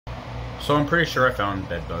So I'm pretty sure I found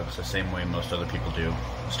bed bugs the same way most other people do.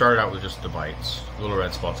 Started out with just the bites, little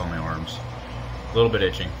red spots on my arms, a little bit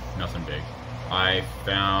itching, nothing big. I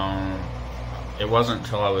found it wasn't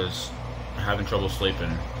until I was having trouble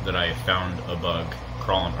sleeping that I found a bug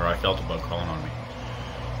crawling, or I felt a bug crawling on me.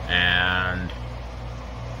 And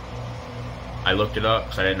I looked it up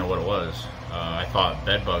because I didn't know what it was. I thought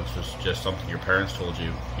bed bugs was just something your parents told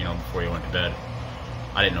you, before you went to bed.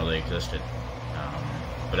 I didn't know they existed.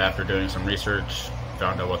 But after doing some research,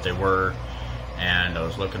 found out what they were, and I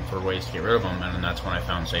was looking for ways to get rid of them, and that's when I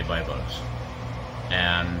found Save by Bugs.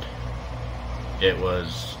 And it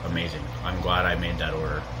was amazing. I'm glad I made that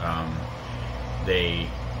order.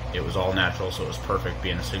 It was all natural, so it was perfect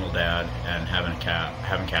being a single dad and having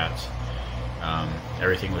cats.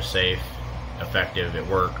 Everything was safe, effective, it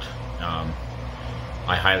worked.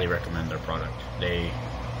 I highly recommend their product. They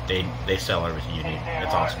sell everything you need.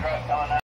 It's awesome.